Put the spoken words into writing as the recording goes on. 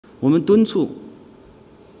我们敦促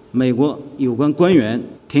美国有关官员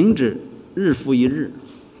停止日复一日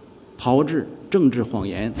炮制政治谎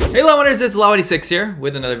言。 Hey Laowiners, it's Laowinner X here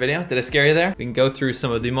with another video. Did I scare you there? We can go through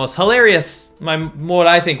some of the most hilarious, what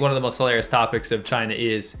I think one of the most hilarious topics of China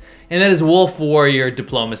is, and that is wolf warrior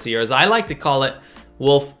diplomacy, or as I like to call it,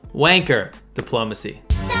 wolf wanker diplomacy.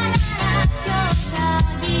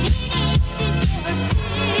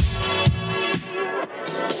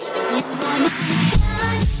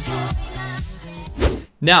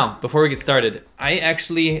 Now, before we get started, I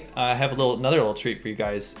actually have another little treat for you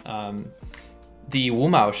guys. The Wu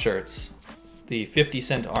Mao shirts, the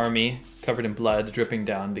 50-cent army covered in blood dripping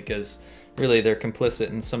down because really they're complicit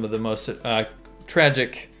in some of the most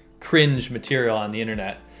tragic, cringe material on the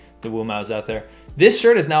internet, the Wu Maos out there. This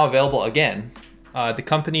shirt is now available again. The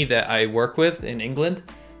company that I work with in England,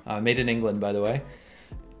 made in England by the way,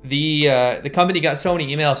 the company got so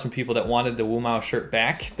many emails from people that wanted the Wu Mao shirt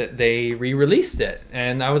back that they re-released it.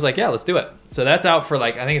 And I was like, yeah, let's do it. So that's out for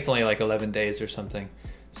like, I think it's only like 11 days or something.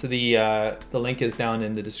 So the link is down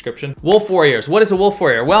in the description. Wolf warriors, what is a wolf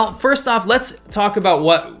warrior? Well, first off, let's talk about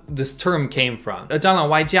what this term came from. 战狼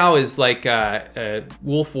外交 is like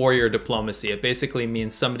wolf warrior diplomacy. It basically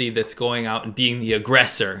means somebody that's going out and being the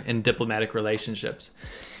aggressor in diplomatic relationships.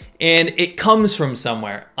 And it comes from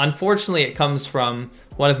somewhere. Unfortunately, it comes from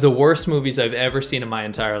one of the worst movies I've ever seen in my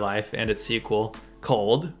entire life and its sequel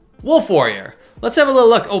called Wolf Warrior. Let's have a little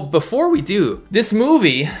look. Oh, before we do, this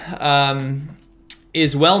movie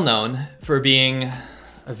is well known for being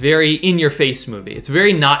a very in-your-face movie. It's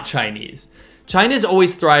very not Chinese. China's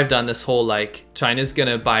always thrived on this whole like, China's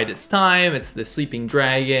gonna bide its time, it's the sleeping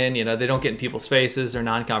dragon, you know, they don't get in people's faces, they're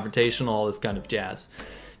non-confrontational, all this kind of jazz.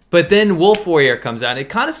 But then Wolf Warrior comes out. It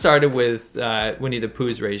kind of started with Winnie the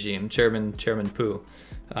Pooh's regime, Chairman Pooh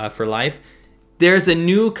for life. There's a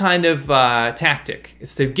new kind of tactic.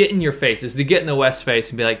 It's to get in your face. It's to get in the West's face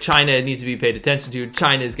and be like, China needs to be paid attention to.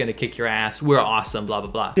 China is going to kick your ass. We're awesome, blah,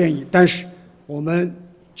 blah, blah. 但是我们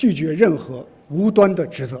拒绝任何无端的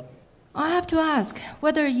指责。 I have to ask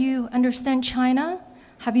whether you understand China.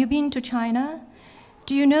 Have you been to China?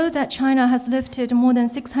 Do you know that China has lifted more than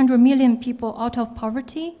 600 million people out of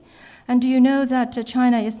poverty? And do you know that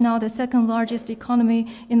China is now the second largest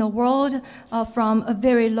economy in the world from a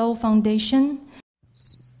very low foundation?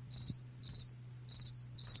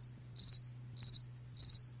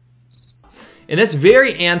 And that's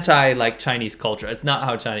very anti like Chinese culture. It's not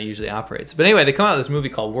how China usually operates. But anyway, they come out with this movie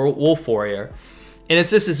called Wolf Warrior. And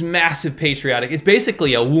it's just this massive patriotic, it's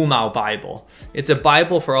basically a Wu Mao Bible. It's a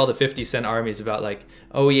Bible for all the 50-cent armies about like,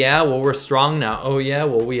 oh yeah, well we're strong now. Oh yeah,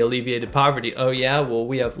 well we alleviated poverty. Oh yeah, well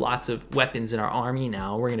we have lots of weapons in our army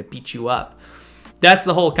now. We're gonna beat you up. That's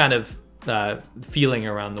the whole kind of feeling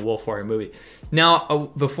around the Wolf Warrior movie.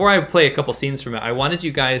 Now, before I play a couple scenes from it, I wanted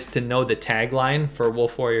you guys to know the tagline for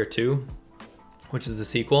Wolf Warrior 2, which is the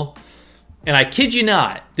sequel. And I kid you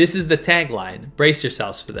not, this is the tagline. Brace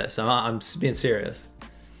yourselves for this. I'm being serious.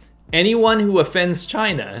 Anyone who offends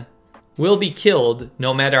China will be killed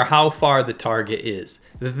no matter how far the target is.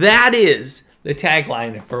 That is the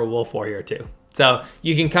tagline for Wolf Warrior 2. So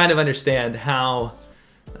you can kind of understand how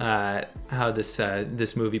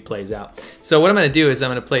this movie plays out. So what I'm going to do is I'm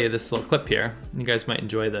going to play this little clip here. You guys might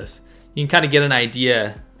enjoy this. You can kind of get an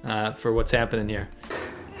idea for what's happening here.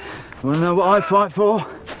 Want to know what I fight for?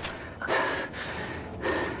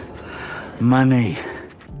 Money.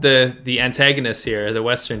 The antagonist here, the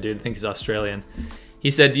Western dude, I think he's Australian. He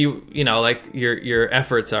said, you know, like your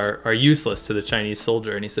efforts are useless to the Chinese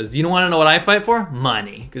soldier. And he says, do you want to know what I fight for?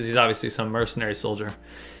 Money, because he's obviously some mercenary soldier.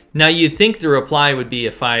 Now you'd think the reply would be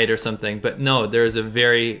a fight or something, but no, there's a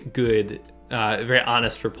very good, very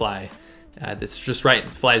honest reply that's just right,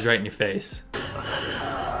 flies right in your face.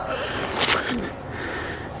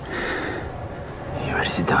 You ready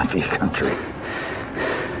to die for your country?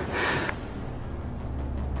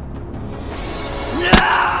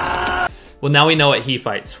 Well, now we know what he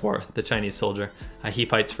fights for, the Chinese soldier. He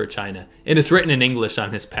fights for China. And it's written in English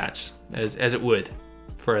on his patch, as it would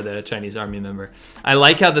for the Chinese army member. I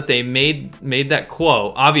like how that they made that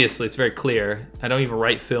quote. Obviously, it's very clear. I don't even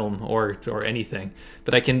write film or anything.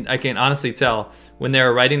 But I can honestly tell, when they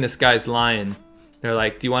were writing this guy's line, they're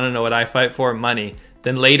like, do you want to know what I fight for? Money.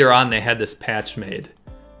 Then later on, they had this patch made.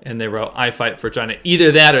 And they wrote, I fight for China.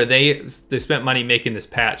 Either that or they spent money making this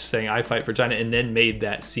patch saying, I fight for China, and then made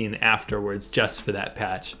that scene afterwards just for that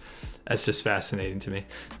patch. That's just fascinating to me.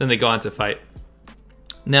 Then they go on to fight.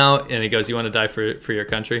 Now, and he goes, you want to die for your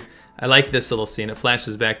country? I like this little scene. It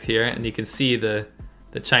flashes back to here, and you can see the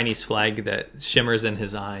Chinese flag that shimmers in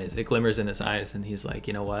his eyes. It glimmers in his eyes, and he's like,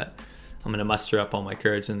 you know what? I'm going to muster up all my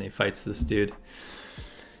courage, and he fights this dude.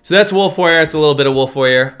 So So that's Wolf Warrior. It's a little bit of Wolf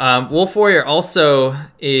Warrior. Wolf Warrior also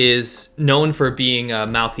is known for being a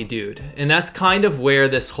mouthy dude. And that's kind of where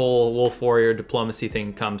this whole Wolf Warrior diplomacy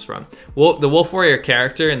thing comes from. The Wolf Warrior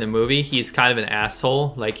character in the movie, he's kind of an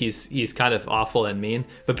asshole. Like he's kind of awful and mean,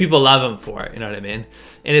 but people love him for it, you know what I mean?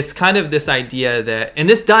 And it's kind of this idea that, and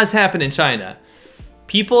this does happen in China.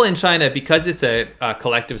 People in China, because it's a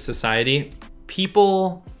collective society,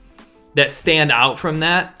 people that stand out from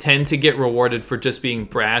that tend to get rewarded for just being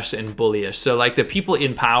brash and bullyish. So like the people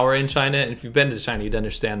in power in China, and if you've been to China, you'd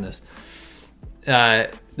understand this.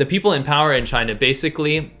 The people in power in China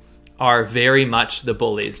basically are very much the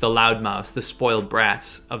bullies, the loudmouths, the spoiled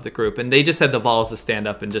brats of the group. And they just had the balls to stand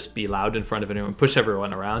up and just be loud in front of everyone, push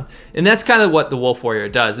everyone around. And that's kind of what the Wolf Warrior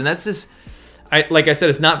does. And that's just, like I said,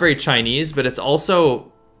 it's not very Chinese, but it's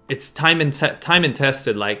also, it's time and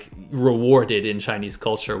tested, like rewarded in Chinese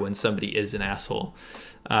culture when somebody is an asshole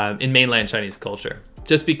in mainland Chinese culture.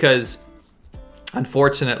 Just because,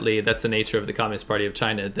 unfortunately, that's the nature of the Communist Party of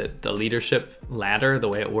China, that the leadership ladder, the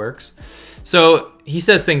way it works. So he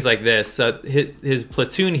says things like this. His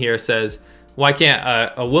platoon here says, "Why can't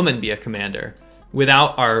a woman be a commander?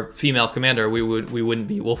 Without our female commander, we wouldn't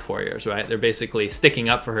be Wolf Warriors, right?" They're basically sticking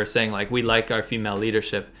up for her, saying like, we like our female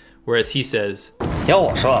leadership. Whereas he says, 要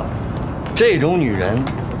我说啊，这种女人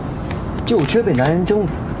就缺被男人征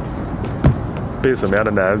服。被什么样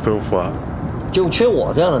的男人征服啊？就缺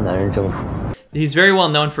我这样的男人征服。 He's very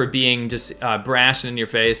well known for being just brash and in your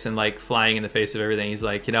face and like flying in the face of everything. He's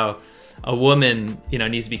like, you know, a woman, you know,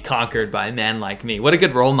 needs to be conquered by a man like me. What a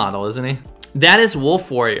good role model, isn't he? That is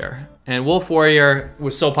Wolf Warrior. And Wolf Warrior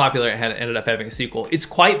was so popular it ended up having a sequel. It's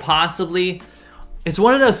quite possibly, it's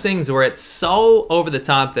one of those things where it's so over the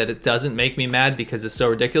top that it doesn't make me mad because it's so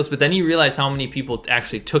ridiculous, but then you realize how many people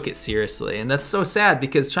actually took it seriously. And that's so sad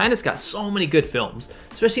because China's got so many good films,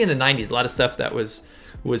 especially in the 90s, a lot of stuff that was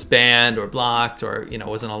banned or blocked or, you know,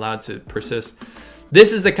 wasn't allowed to persist.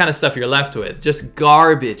 This is the kind of stuff you're left with. Just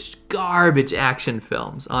garbage action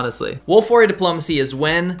films, honestly. Wolf Warrior diplomacy is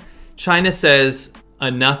when China says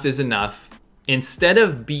enough is enough. Instead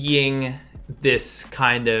of being this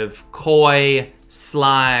kind of coy,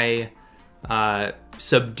 sly,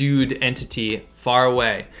 subdued entity far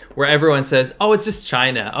away, where everyone says, oh, it's just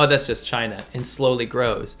China. Oh, that's just China, and slowly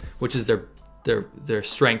grows, which is their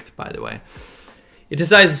strength, by the way. It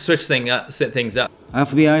decides to switch things up.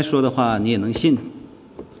 FBI 说的话你也能信。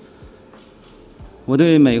我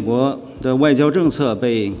对美国的外交政策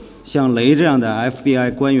被像雷这样的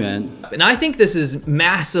FBI 官员。And I think this is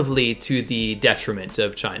massively to the detriment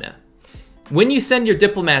of China. When you send your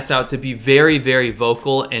diplomats out to be very, very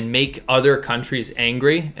vocal and make other countries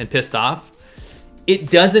angry and pissed off,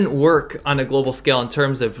 it doesn't work on a global scale in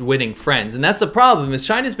terms of winning friends. And that's the problem, is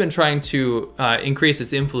China's been trying to increase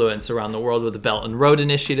its influence around the world with the Belt and Road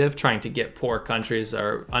Initiative, trying to get poor countries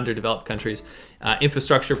or underdeveloped countries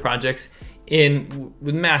infrastructure projects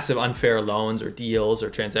with massive unfair loans or deals or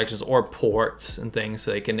transactions or ports and things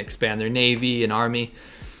so they can expand their navy and army.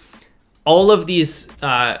 All of these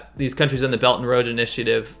countries on the Belt and Road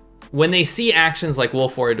Initiative, when they see actions like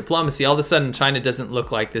Wolf Warrior diplomacy, all of a sudden China doesn't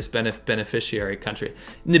look like this beneficiary country.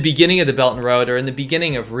 In the beginning of the Belt and Road, or in the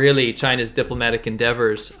beginning of really China's diplomatic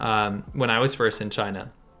endeavors, when I was first in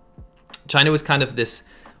China, China was kind of this,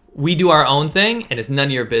 we do our own thing and it's none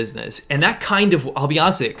of your business. And that kind of, I'll be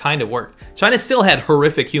honest with you, it kind of worked. China still had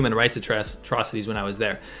horrific human rights atrocities when I was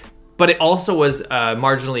there. But it also was a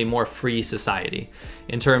marginally more free society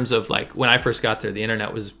in terms of, like, when I first got there, the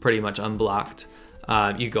internet was pretty much unblocked.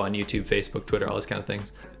 You go on YouTube, Facebook, Twitter, all those kind of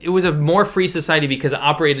things. It was a more free society because it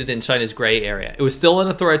operated in China's gray area. It was still an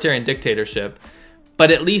authoritarian dictatorship, but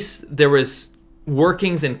at least there was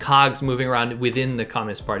workings and cogs moving around within the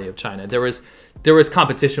Communist Party of China. There was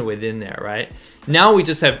competition within there, right? Now we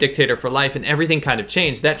just have dictator for life and everything kind of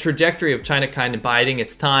changed. That trajectory of China kind of biding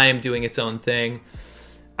its time, doing its own thing,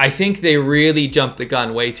 I think they really jumped the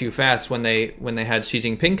gun way too fast when they had Xi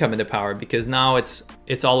Jinping come into power, because now it's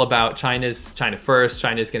all about China first.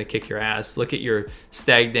 China's going to kick your ass. Look at your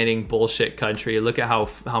stagnating bullshit country. Look at how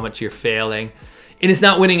much you're failing, and it's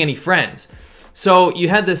not winning any friends. So you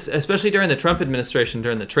had this, especially during the Trump administration,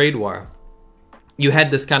 during the trade war, you had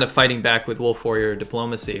this kind of fighting back with Wolf Warrior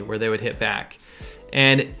diplomacy where they would hit back,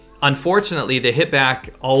 and unfortunately they hit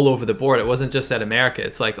back all over the board. It wasn't just at America.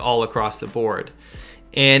 It's like all across the board.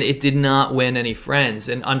 And it did not win any friends.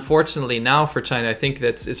 And unfortunately now for China, I think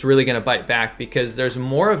it's really going to bite back, because there's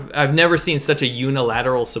more of, I've never seen such a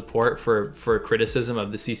unilateral support for criticism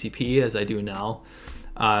of the CCP as I do now.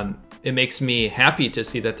 It makes me happy to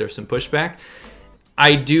see that there's some pushback.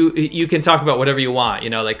 you can talk about whatever you want, you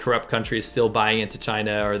know, like corrupt countries still buying into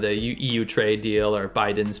China, or the EU trade deal, or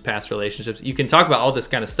Biden's past relationships. You can talk about all this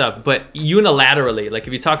kind of stuff, but unilaterally, like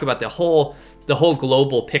if you talk about the whole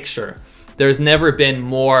global picture, there's never been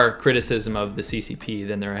more criticism of the CCP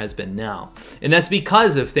than there has been now. And that's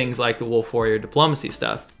because of things like the wolf warrior diplomacy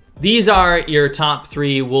stuff. These are your top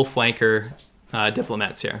 3 wolf wanker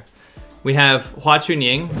diplomats here. We have Hua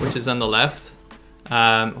Chunying, which is on the left.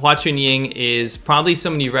 Hua Chunying is probably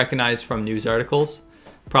someone you recognize from news articles,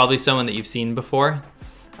 probably someone that you've seen before.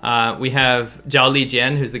 We have Zhao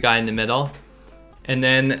Lijian, who's the guy in the middle. And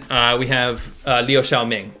then we have Liu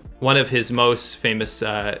Xiaoming. One of his most famous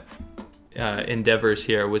endeavors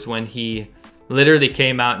here was when he literally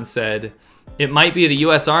came out and said it might be the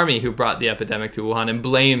US Army who brought the epidemic to Wuhan, and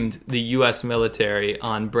blamed the US military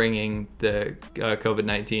on bringing the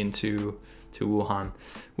COVID-19 to Wuhan,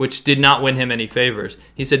 which did not win him any favors.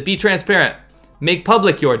 He said, be transparent, make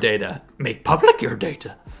public your data. Make public your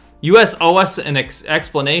data. US owe us an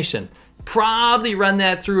explanation. Probably run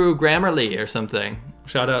that through Grammarly or something.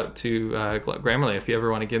 Shout out to Grammarly if you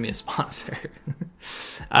ever want to give me a sponsor.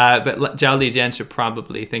 But Zhao Lijian should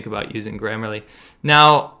probably think about using Grammarly.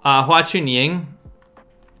 Now, Hua Chunying,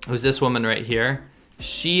 who's this woman right here,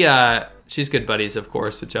 she's good buddies, of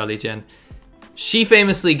course, with Zhao Lijian. She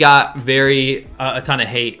famously got a ton of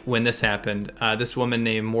hate when this happened. This woman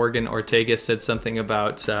named Morgan Ortega said something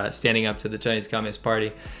about standing up to the Chinese Communist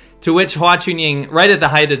Party, to which Hua Chunying, right at the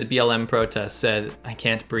height of the BLM protests, said, I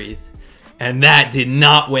can't breathe. And that did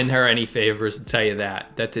not win her any favors, to tell you that.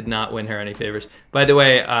 That did not win her any favors. By the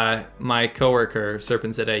way, my coworker,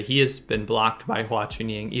 Serpent Zede, he has been blocked by Hua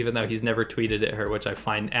Chunying, even though he's never tweeted at her, which I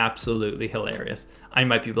find absolutely hilarious. I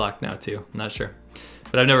might be blocked now too, I'm not sure.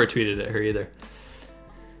 But I've never tweeted at her either.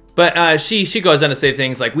 But she goes on to say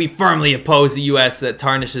things like, we firmly oppose the US that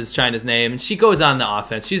tarnishes China's name. And she goes on the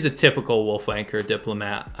offense. She's a typical wolf wanker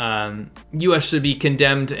diplomat. US should be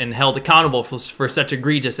condemned and held accountable for such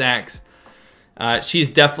egregious acts. She's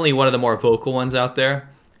definitely one of the more vocal ones out there.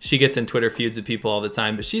 She gets in Twitter feuds with people all the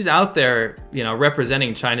time, but she's out there, you know,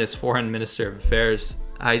 representing China's foreign minister of affairs.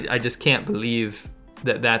 I just can't believe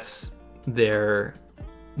that that's their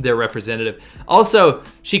representative. Also,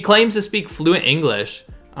 she claims to speak fluent English,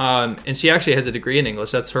 and she actually has a degree in English.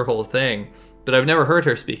 That's her whole thing. But I've never heard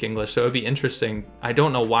her speak English, so it'd be interesting. I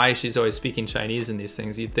don't know why she's always speaking Chinese in these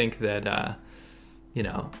things. You'd think that, you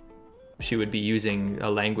know, she would be using a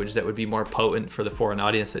language that would be more potent for the foreign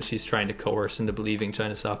audience that she's trying to coerce into believing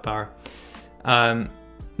China's soft power.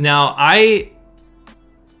 Now, I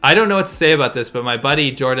don't know what to say about this, but my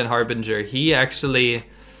buddy Jordan Harbinger, he has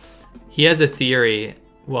a theory,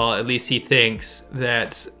 well, at least he thinks,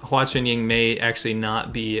 that Hua Chunying may actually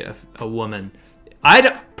not be a woman.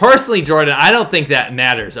 Personally, Jordan, I don't think that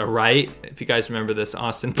matters, all right? If you guys remember this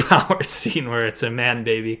Austin Powers scene where it's a man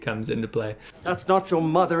baby comes into play. That's not your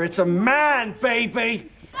mother, it's a man baby!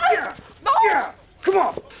 Yeah! Yeah!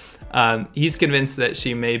 Come on! He's convinced that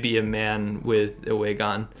she may be a man with a wig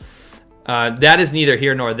on. That is neither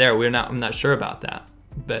here nor there. I'm not sure about that.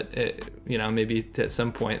 But, you know, maybe at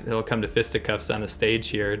some point it'll come to fisticuffs on a stage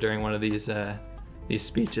here during one of these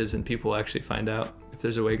speeches, and people will actually find out if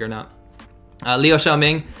there's a wig or not. Liu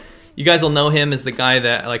Xiaoming, you guys will know him as the guy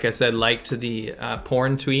that, like I said, liked the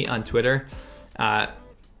porn tweet on Twitter.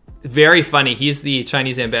 Very funny. He's the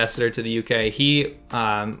Chinese ambassador to the UK. He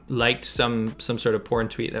liked some sort of porn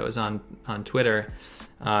tweet that was on Twitter.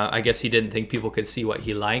 I guess he didn't think people could see what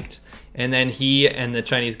he liked. And then he and the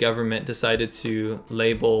Chinese government decided to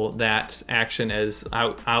label that action as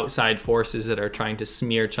outside forces that are trying to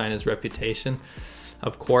smear China's reputation.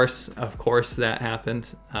 Of course that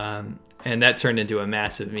happened. And that turned into a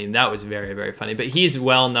massive meme. That was very, very funny. But he's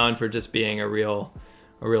well known for just being a real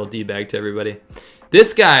D-bag to everybody.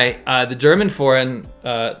 This guy, the German Foreign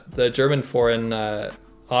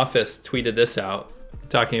Office tweeted this out,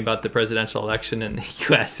 talking about the presidential election in the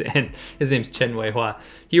US, and his name's Chen Weihua.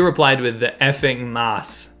 He replied with the effing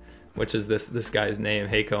Mas, which is this guy's name,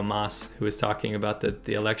 Heiko Mas, who was talking about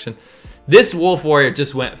the election. This wolf warrior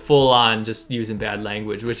just went full on just using bad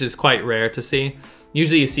language, which is quite rare to see.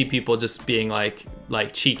 Usually you see people just being like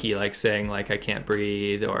cheeky, like saying like, I can't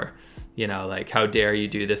breathe, or, you know, like, how dare you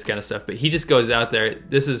do this kind of stuff. But he just goes out there.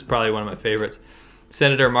 This is probably one of my favorites.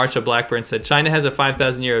 Senator Marsha Blackburn said, China has a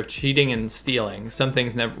 5,000 year of cheating and stealing. Some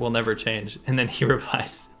things will never change. And then he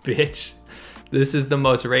replies, bitch, this is the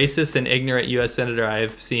most racist and ignorant US senator I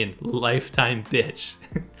have seen. Lifetime bitch.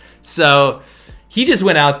 So he just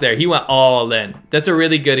went out there. He went all in. That's a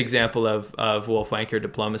really good example of wolf wanker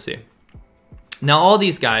diplomacy. Now, all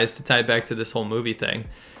these guys, to tie it back to this whole movie thing,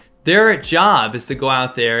 Their job is to go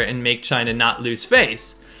out there and make China not lose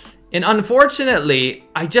face. And unfortunately,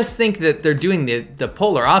 I just think that they're doing the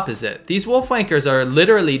polar opposite. These wolf wankers are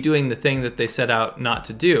literally doing the thing that they set out not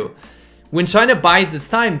to do. When China bides its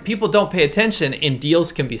time, people don't pay attention and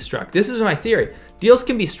deals can be struck. This is my theory. Deals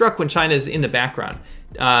can be struck when China is in the background.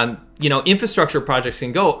 You know, infrastructure projects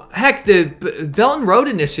can go. Heck, the Belt and Road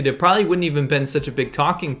Initiative probably wouldn't even been such a big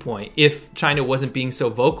talking point if China wasn't being so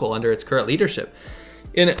vocal under its current leadership.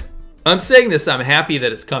 And I'm saying this, I'm happy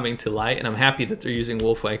that it's coming to light, and I'm happy that they're using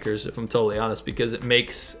wolf wankers, if I'm totally honest, because it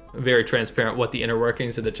makes very transparent what the inner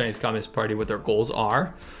workings of the Chinese Communist Party, what their goals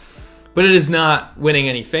are. But it is not winning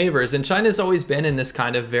any favors, and China's always been in this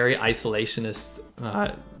kind of very isolationist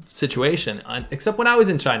situation, except when I was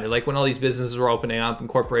in China, like when all these businesses were opening up and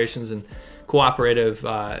corporations and cooperative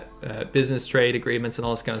business trade agreements and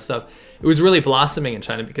all this kind of stuff. It was really blossoming in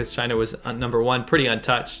China because China was, number one, pretty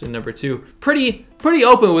untouched, and number two, pretty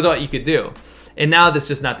open with what you could do. And now that's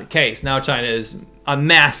just not the case. Now China is a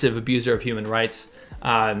massive abuser of human rights,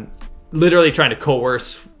 literally trying to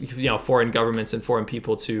coerce, you know, foreign governments and foreign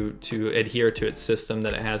people to adhere to its system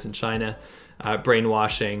that it has in China,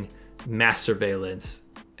 brainwashing, mass surveillance,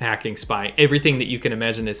 hacking, spying, everything that you can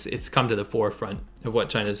imagine. It's come to the forefront of what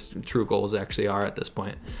China's true goals actually are at this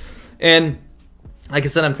point. And like I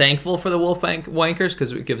said, I'm thankful for the wolf wankers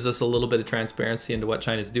because it gives us a little bit of transparency into what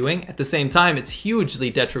China's doing. At the same time, it's hugely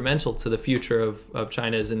detrimental to the future of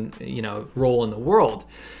China's role in the world.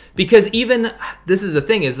 Because even, this is the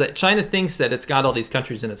thing, is that China thinks that it's got all these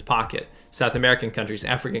countries in its pocket. South American countries,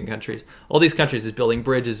 African countries, all these countries it's building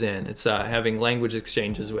bridges in. It's having language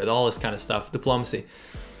exchanges with, all this kind of stuff, diplomacy.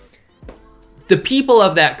 The people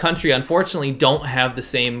of that country, unfortunately, don't have the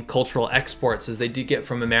same cultural exports as they do get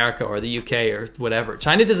from America or the UK or whatever.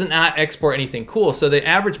 China does not export anything cool, so the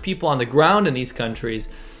average people on the ground in these countries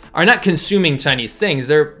are not consuming Chinese things.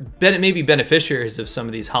 They're maybe beneficiaries of some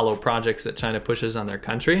of these hollow projects that China pushes on their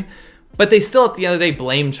country, but they still, at the end of the day,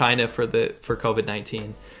 blame China for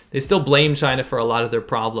COVID-19. They still blame China for a lot of their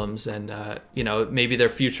problems, and maybe their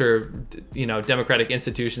future, democratic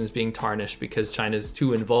institutions being tarnished because China's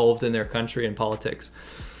too involved in their country and politics.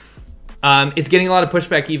 It's getting a lot of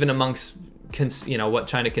pushback even amongst, what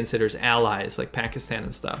China considers allies like Pakistan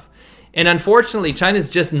and stuff. And unfortunately, China's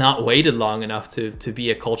just not waited long enough to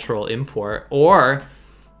be a cultural import, or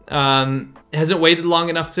hasn't waited long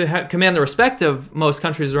enough to command the respect of most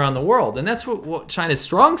countries around the world. And that's what China's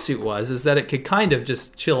strong suit was, is that it could kind of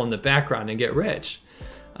just chill in the background and get rich.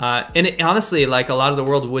 Honestly, like, a lot of the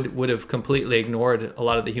world would have completely ignored a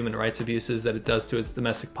lot of the human rights abuses that it does to its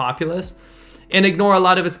domestic populace, and ignore a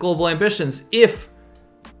lot of its global ambitions if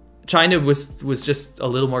China was just a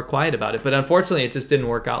little more quiet about it. But unfortunately, it just didn't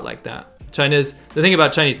work out like that. The thing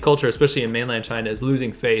about Chinese culture, especially in mainland China, is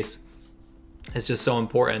losing face is just so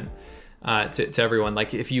important to everyone.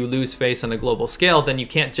 Like, if you lose face on a global scale, then you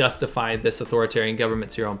can't justify this authoritarian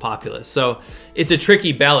government to your own populace. So it's a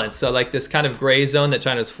tricky balance. So like this kind of gray zone that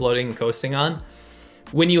China's floating and coasting on,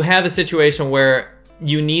 when you have a situation where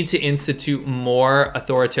you need to institute more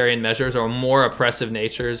authoritarian measures or more oppressive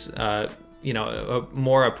natures, a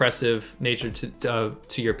more oppressive nature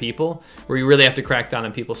to your people, where you really have to crack down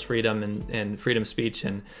on people's freedom and freedom of speech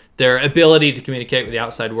and their ability to communicate with the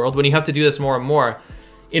outside world. When you have to do this more and more,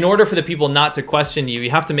 in order for the people not to question you, you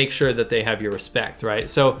have to make sure that they have your respect, right?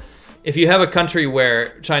 So if you have a country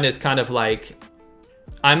where China is kind of like,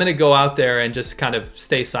 I'm going to go out there and just kind of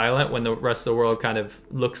stay silent when the rest of the world kind of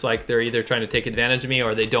looks like they're either trying to take advantage of me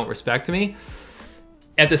or they don't respect me.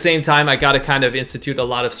 At the same time, I got to kind of institute a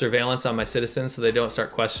lot of surveillance on my citizens so they don't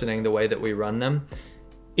start questioning the way that we run them.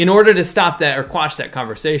 In order to stop that or quash that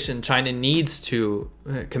conversation, China needs to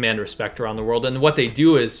command respect around the world. And what they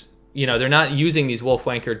do is, they're not using these wolf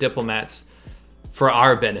wanker diplomats for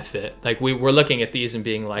our benefit. Like, we're looking at these and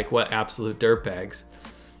being like, what absolute dirtbags.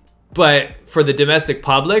 But for the domestic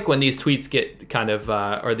public, when these tweets get kind of,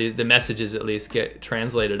 or the messages at least get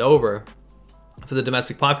translated over, for the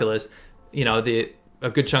domestic populace, a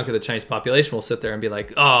good chunk of the Chinese population will sit there and be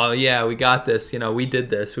like, oh yeah, we got this, we did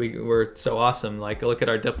this, we're so awesome. Like, look at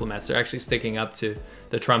our diplomats, they're actually sticking up to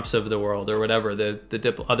the Trumps of the world or whatever,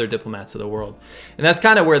 the other diplomats of the world. And that's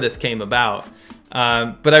kind of where this came about.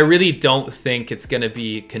 But I really don't think it's going to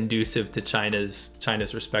be conducive to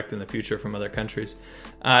China's respect in the future from other countries.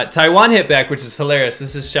 Taiwan hit back, which is hilarious.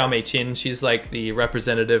 This is Xiao Meiqin. She's like the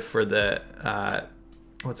representative for the,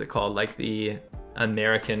 what's it called? Like the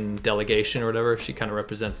American delegation or whatever. She kind of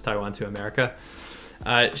represents Taiwan to America.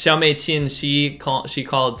 Xiao Meiqin, she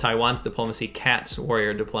called Taiwan's diplomacy cat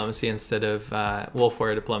warrior diplomacy instead of wolf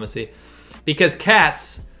warrior diplomacy, because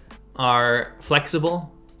cats are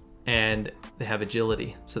flexible and they have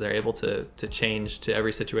agility, so they're able to change to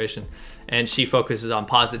every situation. And she focuses on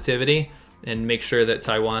positivity and make sure that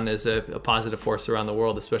Taiwan is a positive force around the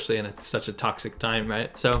world, especially in such a toxic time,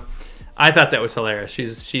 right? So I thought that was hilarious.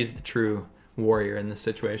 She's the true warrior in this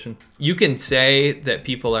situation. You can say that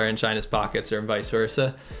people are in China's pockets or vice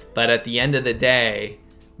versa, but at the end of the day,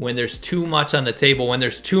 when there's too much on the table, when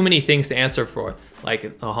there's too many things to answer for,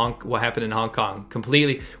 like what happened in Hong Kong,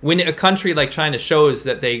 completely, when a country like China shows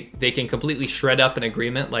that they can completely shred up an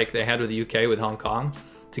agreement like they had with the UK with Hong Kong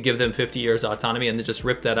to give them 50 years autonomy, and then just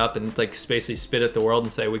rip that up and like basically spit at the world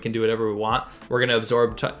and say we can do whatever we want, we're going to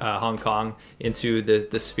absorb Hong Kong into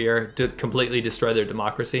the sphere to completely destroy their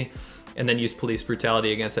democracy, and then use police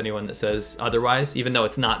brutality against anyone that says otherwise, even though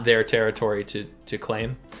it's not their territory to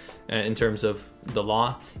claim in terms of the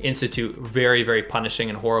law. Institute very, very punishing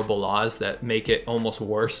and horrible laws that make it almost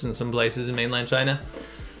worse in some places in mainland China.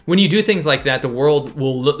 When you do things like that, the world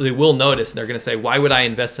will notice, and they're going to say, why would I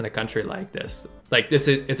invest in a country like this? Like this,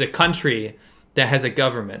 it's a country that has a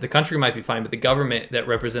government. The country might be fine, but the government that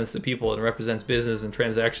represents the people and represents business and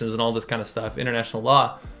transactions and all this kind of stuff, international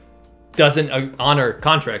law, doesn't honor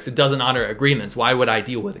contracts. It doesn't honor agreements. Why would I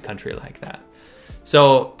deal with a country like that?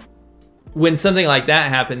 So when something like that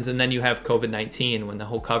happens, and then you have COVID-19, when the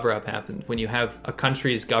whole cover-up happened, when you have a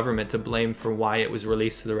country's government to blame for why it was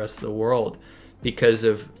released to the rest of the world because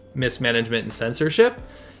of mismanagement and censorship,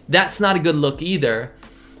 that's not a good look either.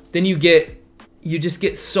 Then you just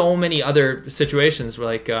get so many other situations where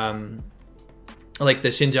like the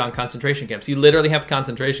Xinjiang concentration camps. You literally have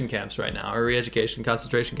concentration camps right now, or re-education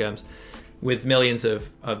concentration camps, with millions of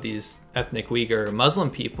these ethnic Uyghur Muslim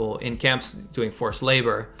people in camps doing forced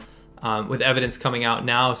labor, with evidence coming out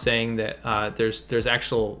now saying that there's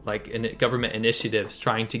actual like government initiatives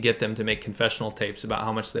trying to get them to make confessional tapes about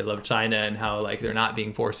how much they love China and how like they're not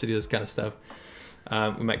being forced to do this kind of stuff.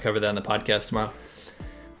 We might cover that on the podcast tomorrow.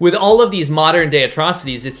 With all of these modern day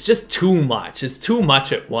atrocities, it's just too much. It's too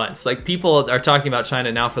much at once. Like, people are talking about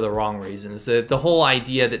China now for the wrong reasons. The whole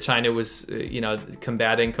idea that China was,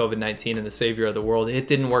 combating COVID-19 and the savior of the world, it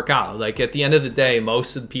didn't work out. Like, at the end of the day,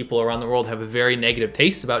 most of the people around the world have a very negative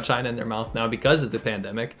taste about China in their mouth now because of the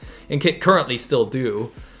pandemic, and currently still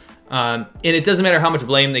do. And it doesn't matter how much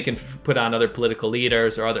blame they can put on other political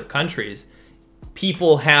leaders or other countries.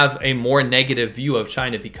 People have a more negative view of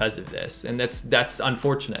China because of this, and that's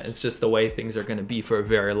unfortunate. It's just the way things are going to be for a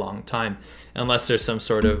very long time, unless there's some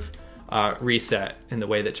sort of reset in the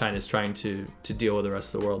way that China is trying to deal with the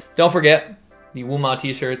rest of the world. Don't forget the Wu Mao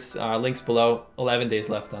t-shirts, links below. 11 days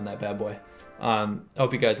left on that bad boy. I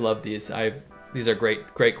hope you guys love these. These are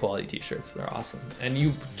great quality t-shirts. They're awesome. And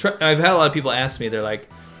I've had a lot of people ask me, they're like,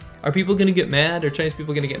 are people going to get mad? Are Chinese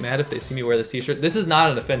people going to get mad if they see me wear this t-shirt? This is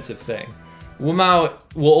not an offensive thing. Wu Mao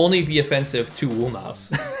will only be offensive to Wu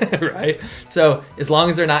Maos, right? So as long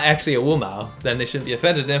as they're not actually a Wu Mao, then they shouldn't be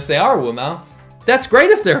offended. And if they are Wu Mao, that's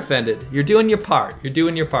great if they're offended. You're doing your part. You're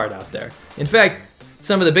doing your part out there. In fact,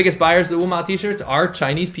 some of the biggest buyers of the Wu Mao t-shirts are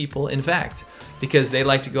Chinese people, in fact, because they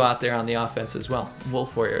like to go out there on the offense as well.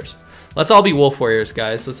 Wolf Warriors. Let's all be Wolf Warriors,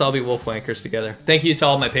 guys. Let's all be Wolf Wankers together. Thank you to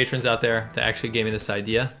all my patrons out there that actually gave me this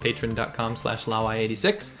idea.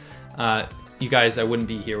 Patreon.com/Laowai86. You guys, I wouldn't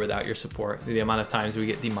be here without your support. The amount of times we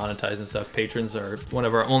get demonetized and stuff, patrons are one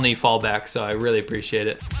of our only fallbacks, so I really appreciate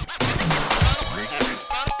it.